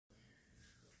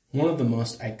One of the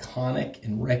most iconic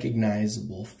and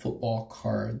recognizable football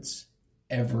cards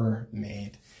ever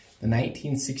made. The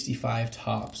 1965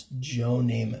 Topps Joe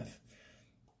Namath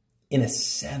in a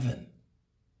 7.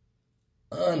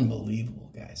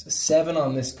 Unbelievable, guys. A 7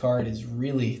 on this card is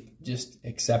really just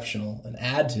exceptional. And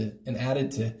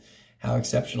added to how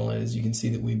exceptional it is, you can see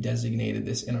that we've designated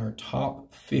this in our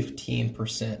top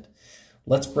 15%.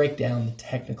 Let's break down the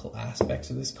technical aspects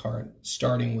of this card,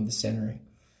 starting with the centering.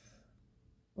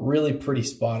 Really pretty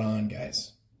spot on,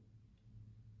 guys.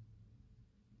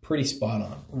 Pretty spot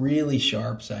on. Really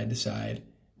sharp side to side.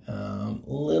 A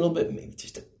little bit, maybe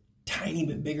just a tiny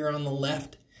bit bigger on the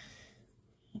left.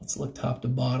 Let's look top to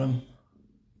bottom.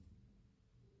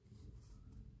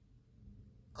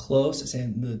 Close,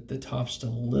 and the top's just a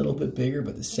little bit bigger,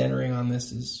 but the centering on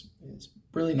this is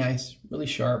really nice, really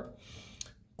sharp.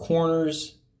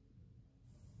 Corners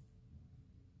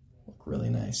look really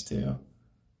nice too.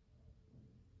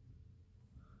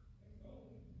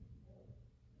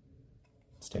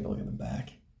 Let's take a look at the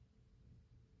back.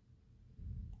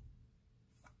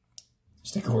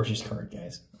 Just a gorgeous card,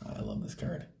 guys. I love this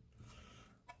card.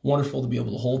 Wonderful to be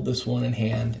able to hold this one in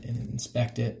hand and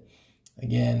inspect it.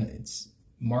 Again, it's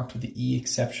marked with the E,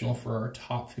 exceptional for our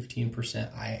top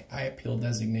 15% eye appeal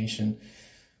designation.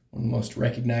 One of the most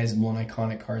recognizable and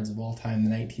iconic cards of all time, the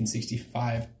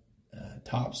 1965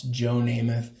 Topps Joe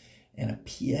Namath, and a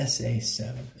PSA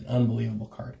 7, an unbelievable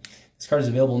card. This card is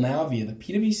available now via the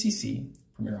PWCC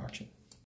Premier Auction.